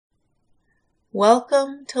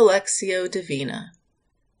Welcome to Lectio Divina.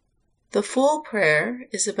 The full prayer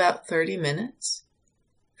is about 30 minutes.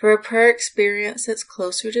 For a prayer experience that's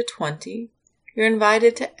closer to 20, you're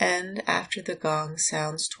invited to end after the gong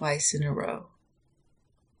sounds twice in a row.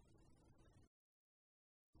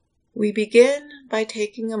 We begin by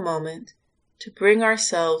taking a moment to bring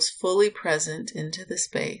ourselves fully present into the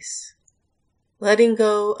space, letting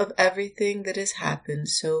go of everything that has happened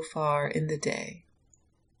so far in the day.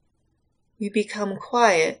 We become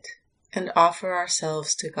quiet and offer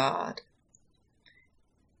ourselves to God.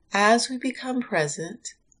 As we become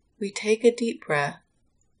present, we take a deep breath,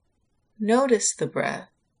 notice the breath,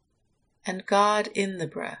 and God in the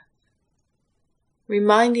breath,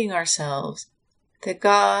 reminding ourselves that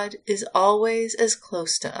God is always as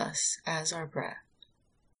close to us as our breath.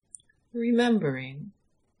 Remembering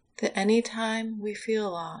that any time we feel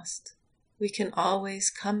lost, we can always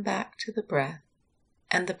come back to the breath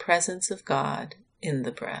and the presence of God in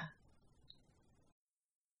the breath.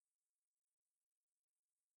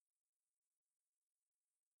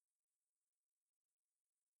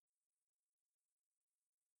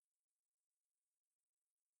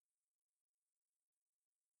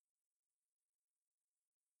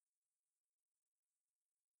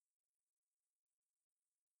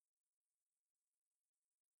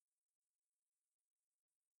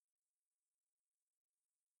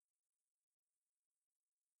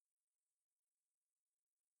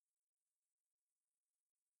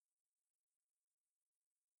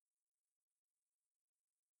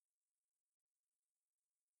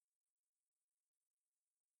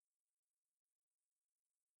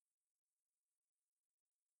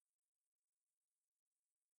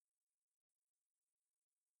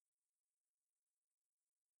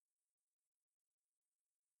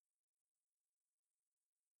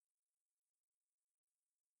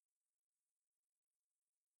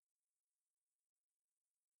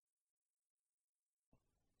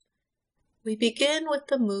 We begin with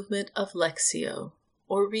the movement of Lectio,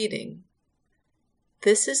 or reading.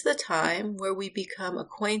 This is the time where we become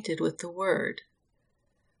acquainted with the Word.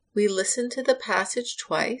 We listen to the passage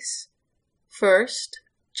twice, first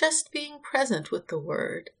just being present with the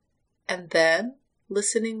Word, and then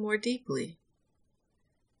listening more deeply.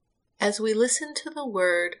 As we listen to the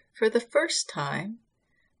Word for the first time,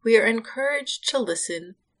 we are encouraged to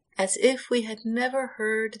listen as if we had never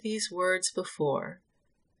heard these words before.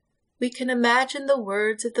 We can imagine the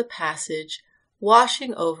words of the passage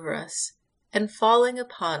washing over us and falling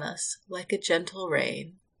upon us like a gentle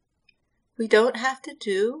rain. We don't have to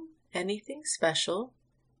do anything special,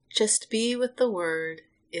 just be with the Word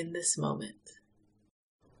in this moment.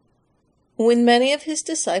 When many of his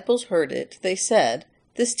disciples heard it, they said,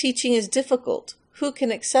 "This teaching is difficult. Who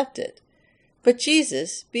can accept it?" But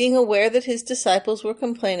Jesus, being aware that his disciples were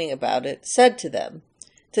complaining about it, said to them,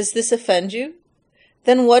 "Does this offend you?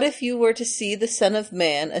 Then what if you were to see the Son of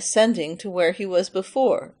Man ascending to where he was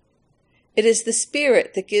before? It is the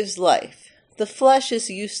Spirit that gives life. The flesh is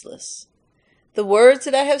useless. The words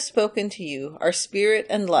that I have spoken to you are spirit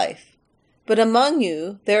and life. But among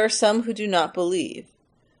you there are some who do not believe."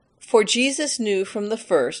 For Jesus knew from the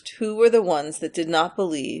first who were the ones that did not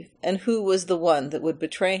believe and who was the one that would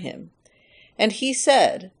betray him. And he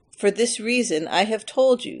said, "For this reason I have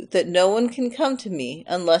told you that no one can come to me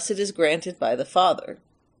unless it is granted by the Father."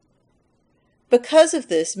 Because of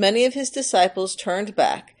this, many of his disciples turned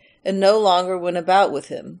back and no longer went about with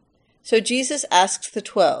him. So Jesus asked the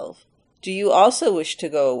 12, "Do you also wish to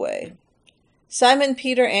go away?" Simon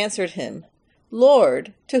Peter answered him,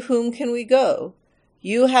 "Lord, to whom can we go?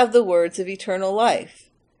 You have the words of eternal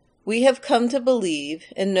life. We have come to believe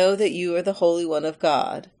and know that you are the Holy One of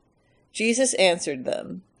God." Jesus answered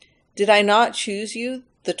them, "Did I not choose you,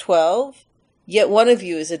 the 12? Yet one of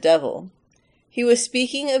you is a devil." He was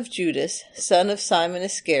speaking of Judas, son of Simon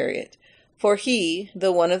Iscariot, for he,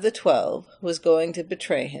 the one of the 12, was going to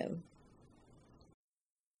betray him.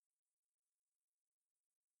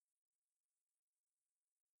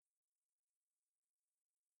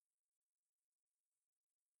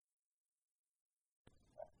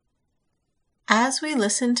 As we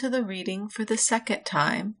listen to the reading for the second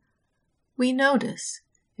time, we notice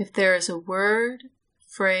if there is a word,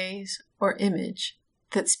 phrase, or image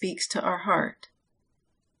that speaks to our heart.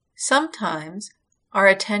 Sometimes our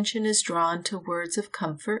attention is drawn to words of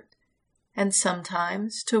comfort, and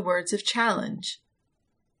sometimes to words of challenge.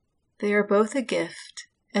 They are both a gift,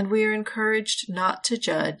 and we are encouraged not to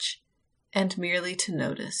judge and merely to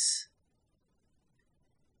notice.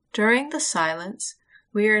 During the silence,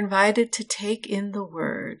 we are invited to take in the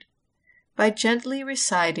Word by gently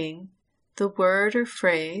reciting the word or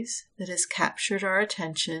phrase that has captured our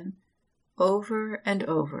attention over and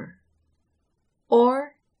over,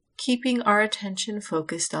 or keeping our attention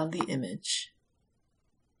focused on the image.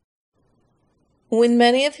 When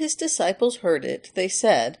many of his disciples heard it, they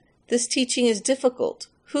said, "This teaching is difficult.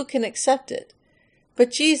 Who can accept it?"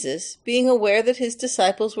 But Jesus, being aware that his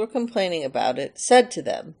disciples were complaining about it, said to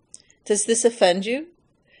them, "Does this offend you?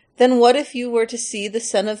 Then what if you were to see the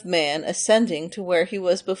Son of Man ascending to where he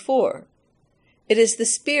was before? It is the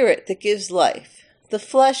Spirit that gives life. The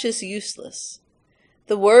flesh is useless.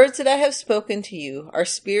 The words that I have spoken to you are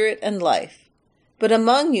spirit and life. But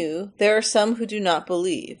among you there are some who do not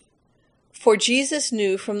believe." For Jesus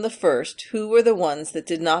knew from the first who were the ones that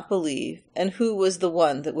did not believe, and who was the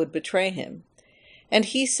one that would betray him. And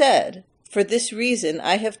he said, "For this reason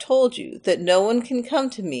I have told you that no one can come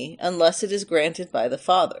to me unless it is granted by the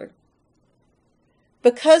Father."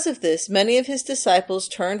 Because of this, many of his disciples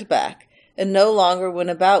turned back and no longer went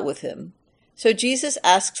about with him. So Jesus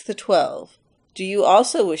asked the 12, "Do you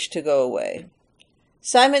also wish to go away?"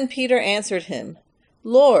 Simon Peter answered him,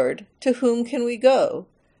 "Lord, to whom can we go?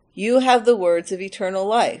 You have the words of eternal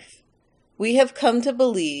life. We have come to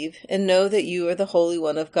believe and know that you are the Holy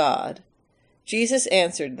One of God." Jesus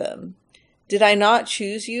answered them, "Did I not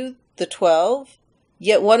choose you, the 12?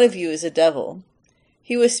 Yet one of you is a devil."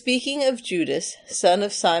 He was speaking of Judas, son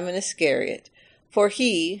of Simon Iscariot, for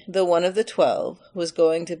he, though one of the 12, was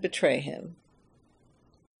going to betray him.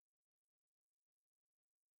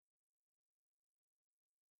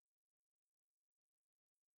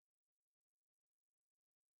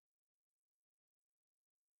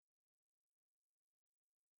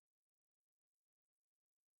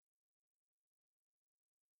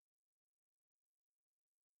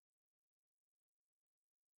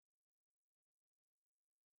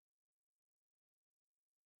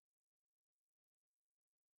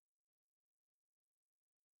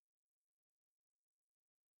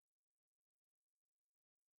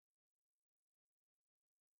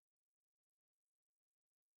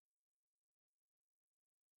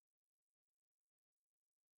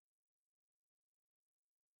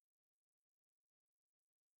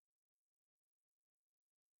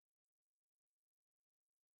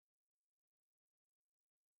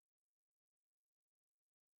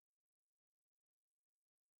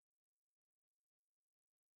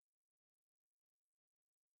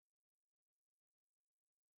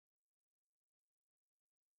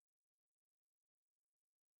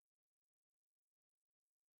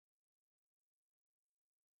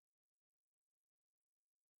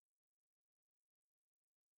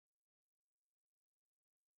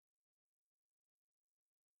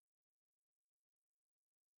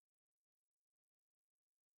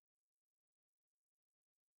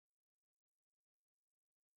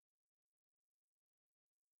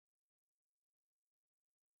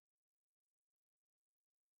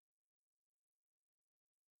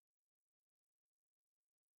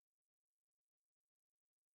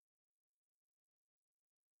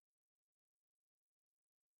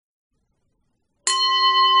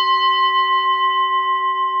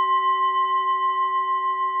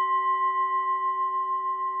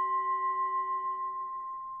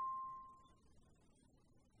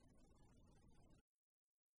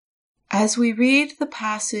 As we read the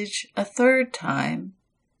passage a third time,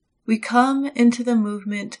 we come into the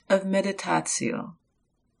movement of meditatio,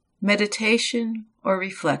 meditation or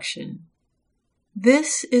reflection.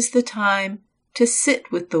 This is the time to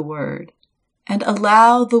sit with the Word and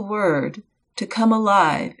allow the Word to come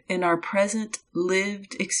alive in our present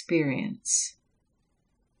lived experience.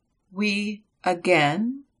 We,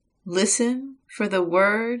 again, listen for the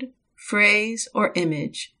word, phrase, or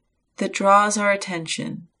image that draws our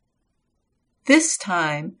attention. This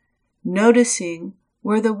time, noticing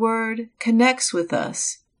where the word connects with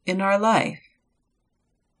us in our life.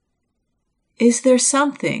 Is there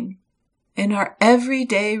something in our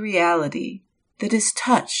everyday reality that is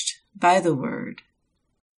touched by the word?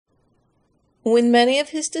 When many of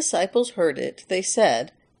his disciples heard it, they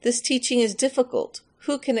said, "This teaching is difficult.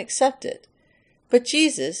 Who can accept it?" But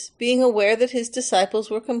Jesus, being aware that his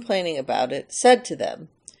disciples were complaining about it, said to them,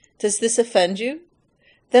 "Does this offend you?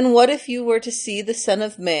 Then what if you were to see the Son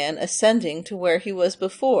of Man ascending to where he was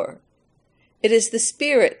before? It is the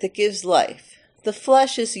Spirit that gives life. The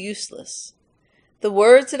flesh is useless. The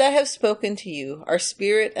words that I have spoken to you are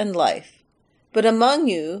spirit and life. But among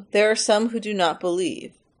you there are some who do not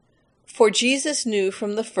believe." For Jesus knew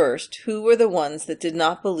from the first who were the ones that did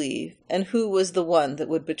not believe, and who was the one that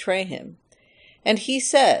would betray him. And he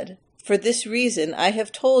said, "For this reason I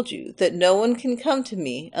have told you that no one can come to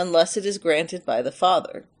me unless it is granted by the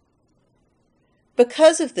Father."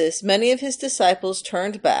 Because of this, many of his disciples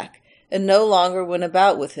turned back and no longer went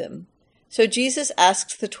about with him. So Jesus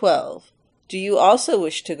asked the 12, "Do you also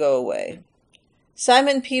wish to go away?"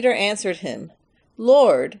 Simon Peter answered him,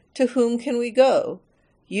 "Lord, to whom can we go?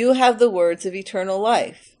 You have the words of eternal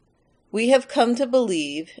life. We have come to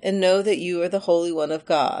believe and know that you are the Holy One of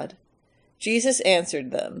God." Jesus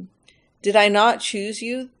answered them, "Did I not choose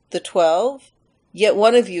you, the 12? Yet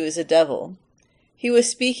one of you is a devil." He was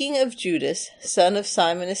speaking of Judas, son of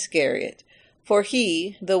Simon Iscariot, for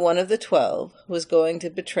he, though one of the 12, was going to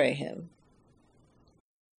betray him.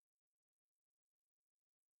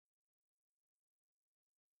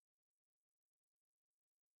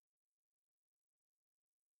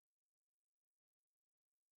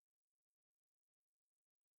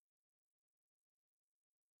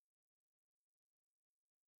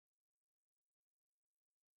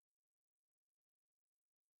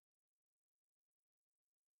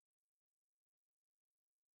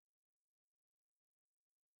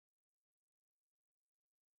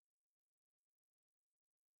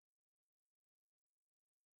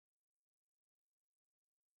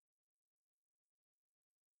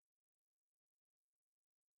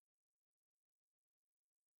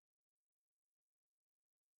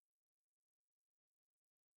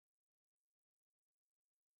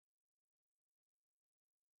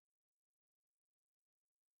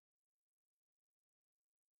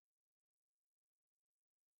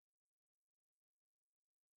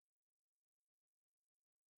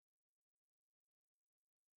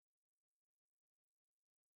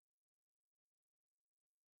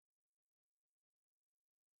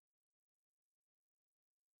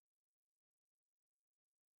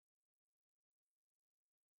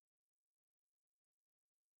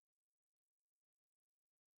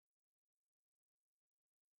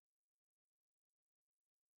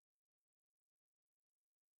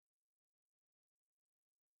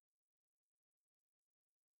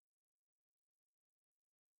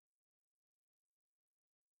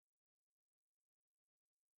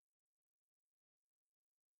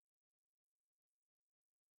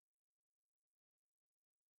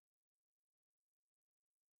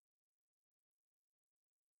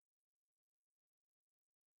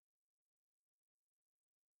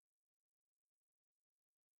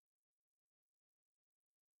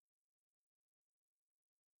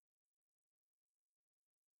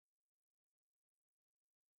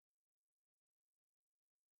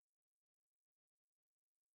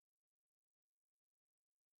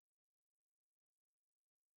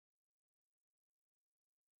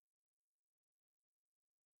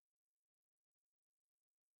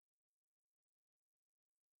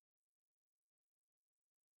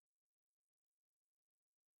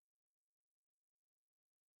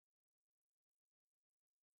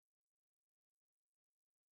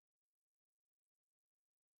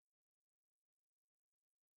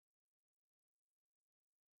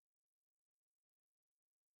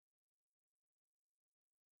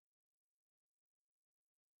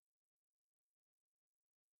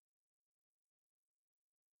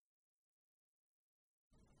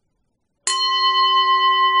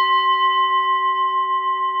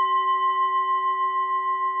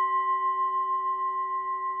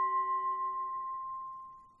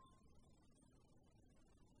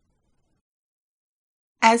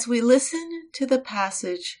 As we listen to the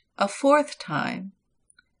passage a fourth time,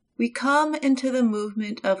 we come into the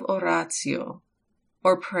movement of oratio,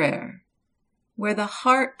 or prayer, where the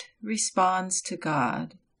heart responds to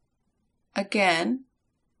God. Again,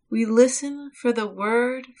 we listen for the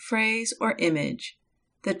word, phrase, or image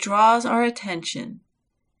that draws our attention,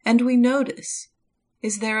 and we notice,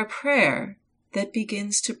 is there a prayer that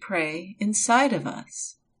begins to pray inside of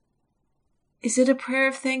us? Is it a prayer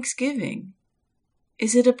of thanksgiving?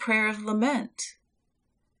 Is it a prayer of lament?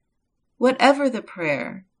 Whatever the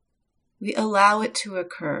prayer, we allow it to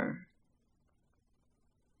occur.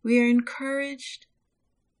 We are encouraged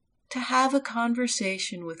to have a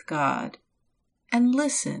conversation with God and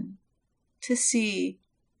listen to see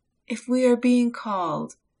if we are being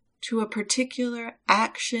called to a particular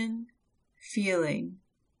action, feeling,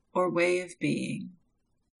 or way of being.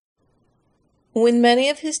 When many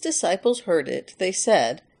of his disciples heard it, they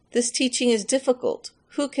said, "This teaching is difficult.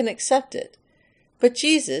 Who can accept it?" But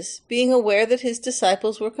Jesus, being aware that his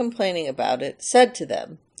disciples were complaining about it, said to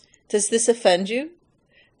them, "Does this offend you?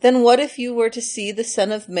 Then what if you were to see the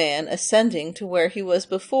Son of Man ascending to where he was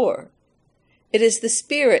before? It is the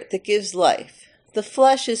Spirit that gives life. The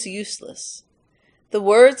flesh is useless. The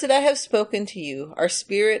words that I have spoken to you are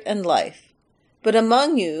spirit and life. But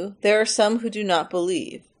among you there are some who do not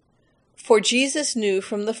believe." For Jesus knew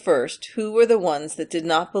from the first who were the ones that did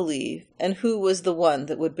not believe and who was the one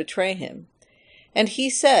that would betray him. And he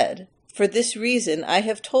said, For this reason I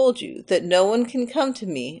have told you that no one can come to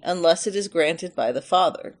me unless it is granted by the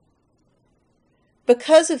Father."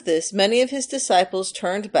 Because of this, many of his disciples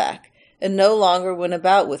turned back and no longer went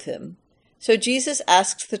about with him. So Jesus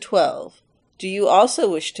asked the 12, "Do you also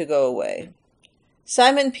wish to go away?"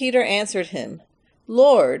 Simon Peter answered him,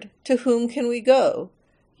 "Lord, to whom can we go?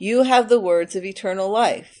 You have the words of eternal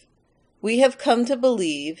life. We have come to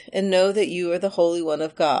believe and know that you are the Holy One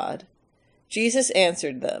of God." Jesus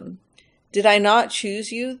answered them, "Did I not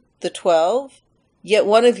choose you, the 12? Yet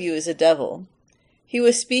one of you is a devil." He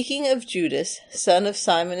was speaking of Judas, son of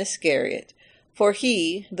Simon Iscariot, for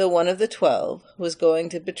he, though one of the 12, was going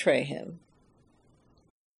to betray him.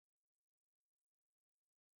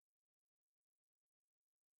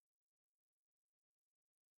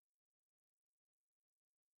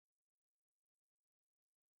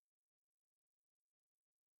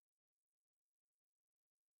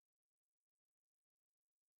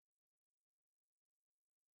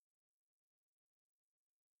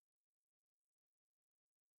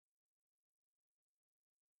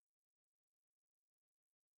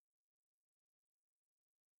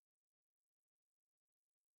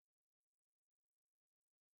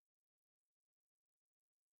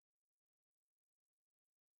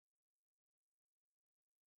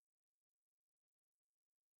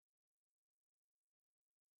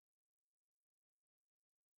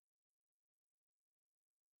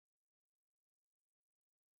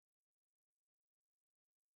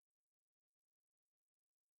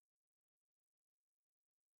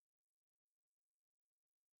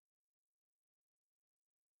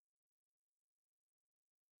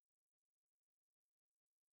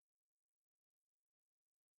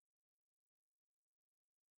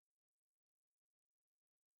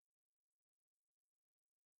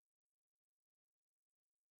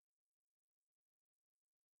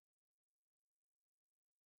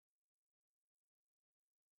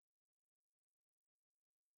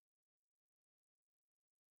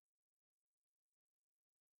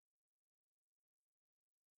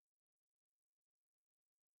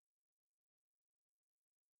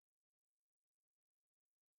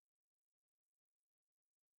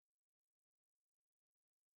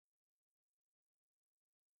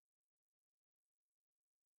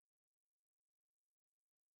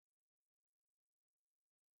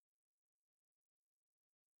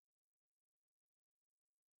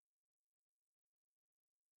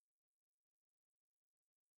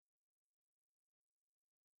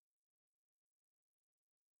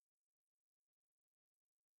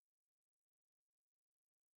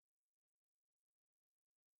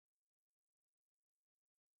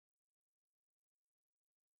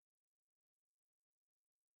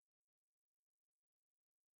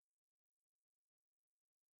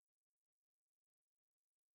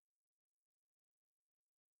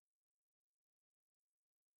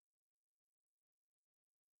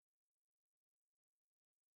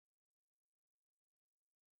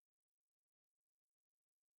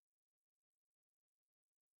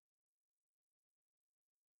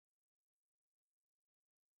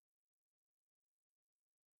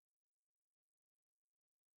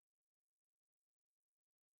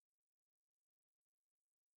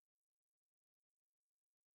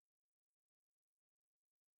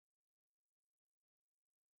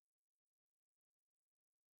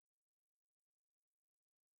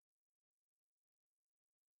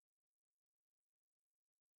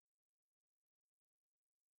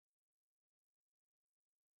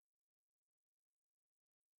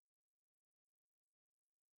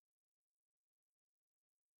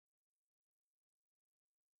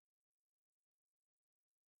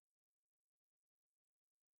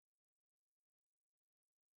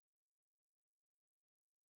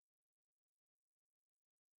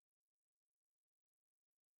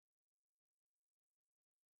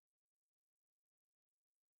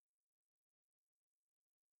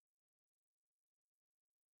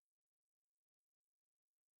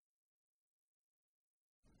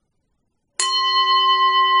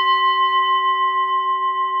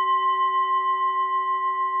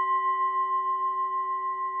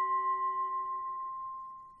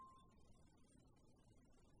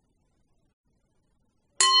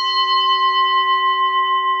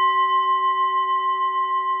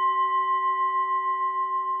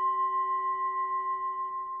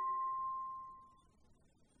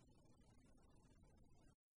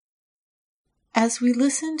 As we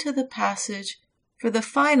listen to the passage for the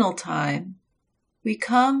final time, we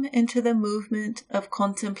come into the movement of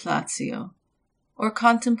contemplatio, or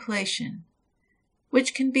contemplation,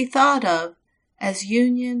 which can be thought of as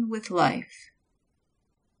union with life.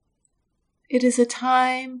 It is a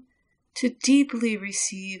time to deeply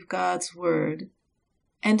receive God's word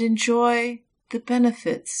and enjoy the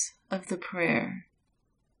benefits of the prayer.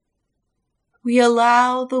 We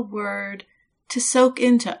allow the word to soak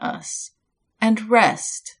into us and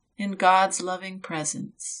rest in God's loving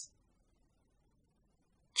presence.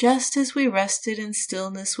 Just as we rested in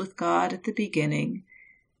stillness with God at the beginning,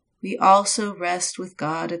 we also rest with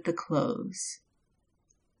God at the close.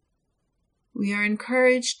 We are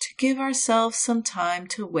encouraged to give ourselves some time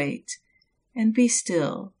to wait and be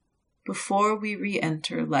still before we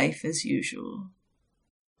re-enter life as usual.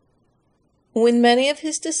 When many of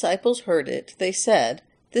his disciples heard it, they said,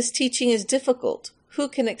 "This teaching is difficult. Who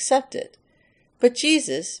can accept it?" But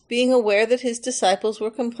Jesus, being aware that his disciples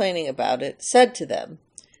were complaining about it, said to them,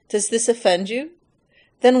 "Does this offend you?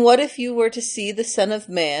 Then what if you were to see the Son of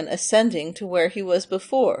Man ascending to where he was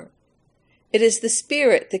before? It is the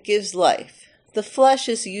Spirit that gives life. The flesh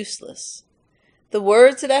is useless. The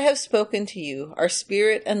words that I have spoken to you are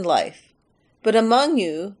spirit and life. But among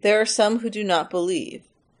you there are some who do not believe."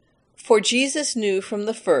 For Jesus knew from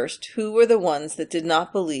the first who were the ones that did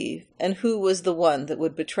not believe and who was the one that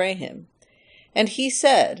would betray him. And he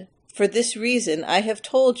said, "For this reason I have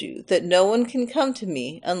told you that no one can come to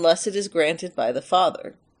me unless it is granted by the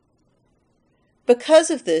Father." Because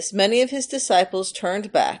of this, many of his disciples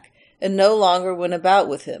turned back and no longer went about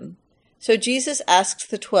with him. So Jesus asked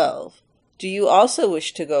the 12, "Do you also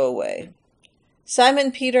wish to go away?"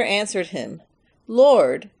 Simon Peter answered him,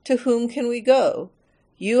 "Lord, to whom can we go?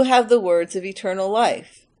 You have the words of eternal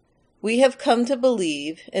life. We have come to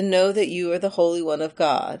believe and know that you are the Holy One of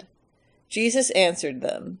God." Jesus answered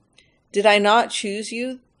them, "Did I not choose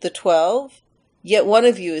you, the 12? Yet one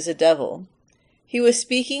of you is a devil." He was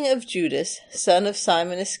speaking of Judas, son of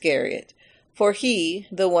Simon Iscariot, for he,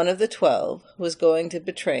 though one of the 12, was going to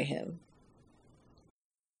betray him.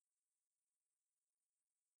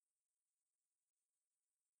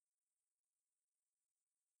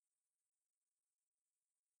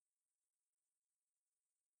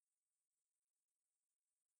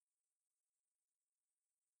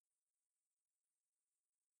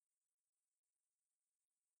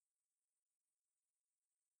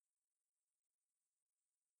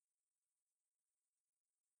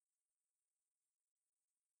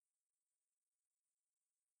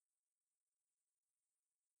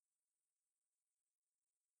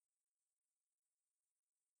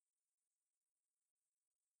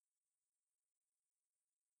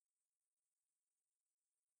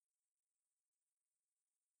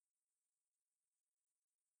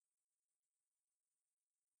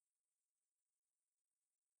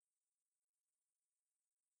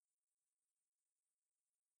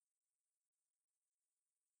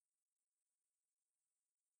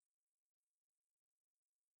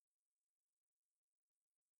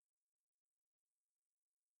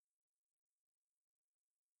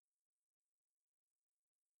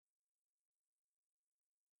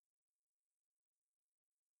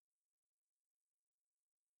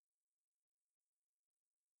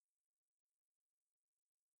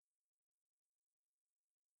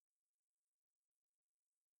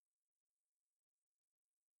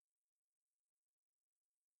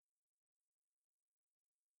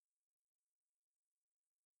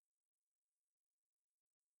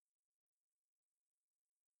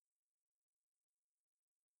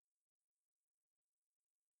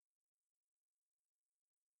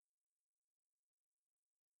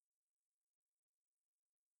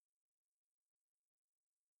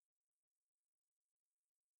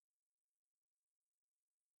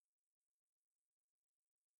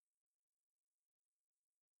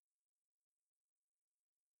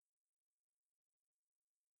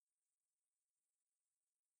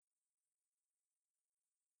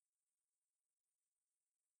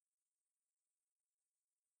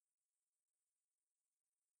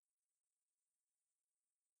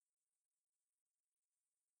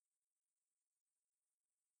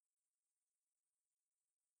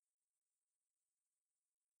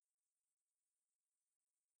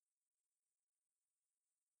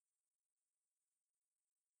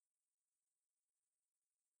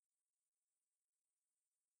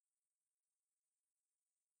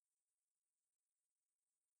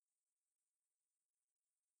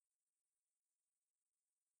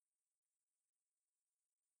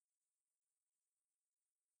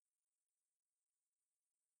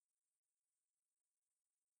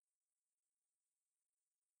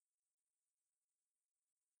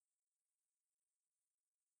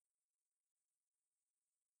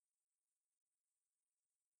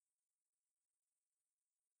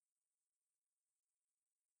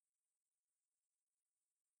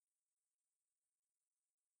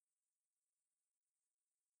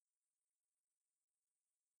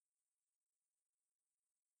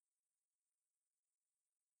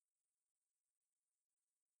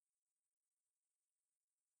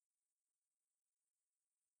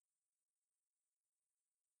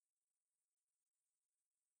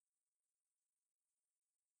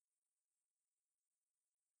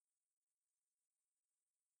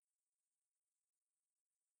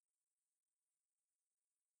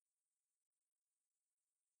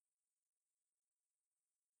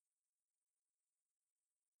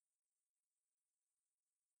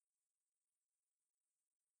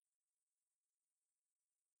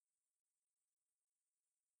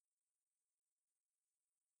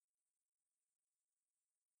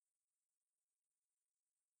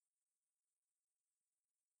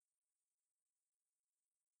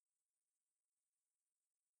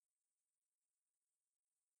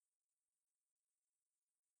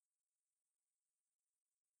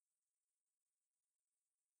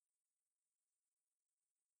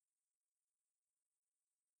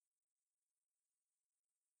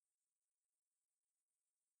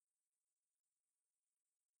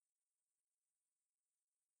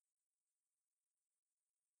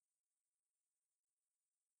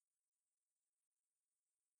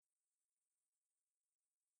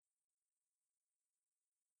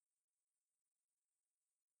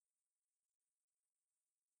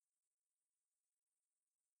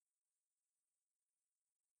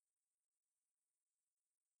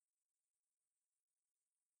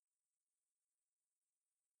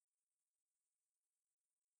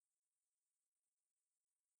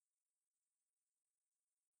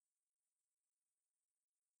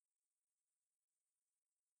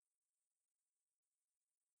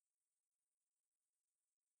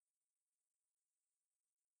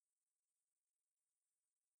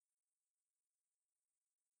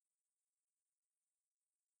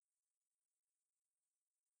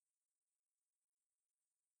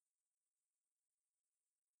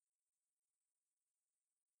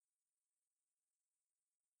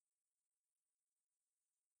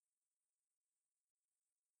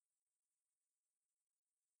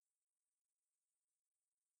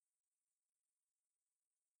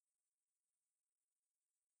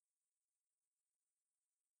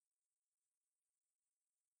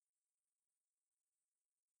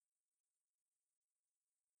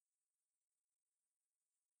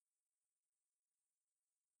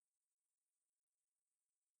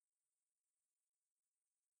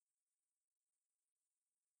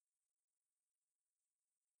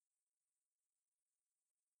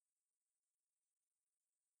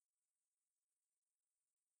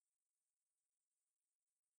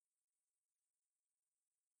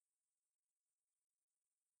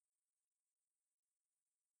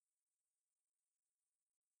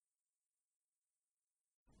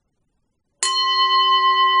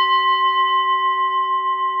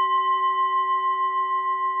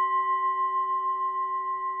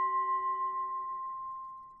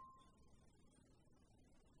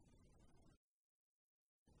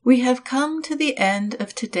 We have come to the end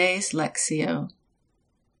of today's Lectio.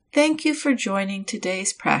 Thank you for joining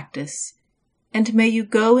today's practice, and may you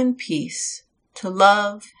go in peace to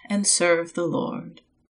love and serve the Lord.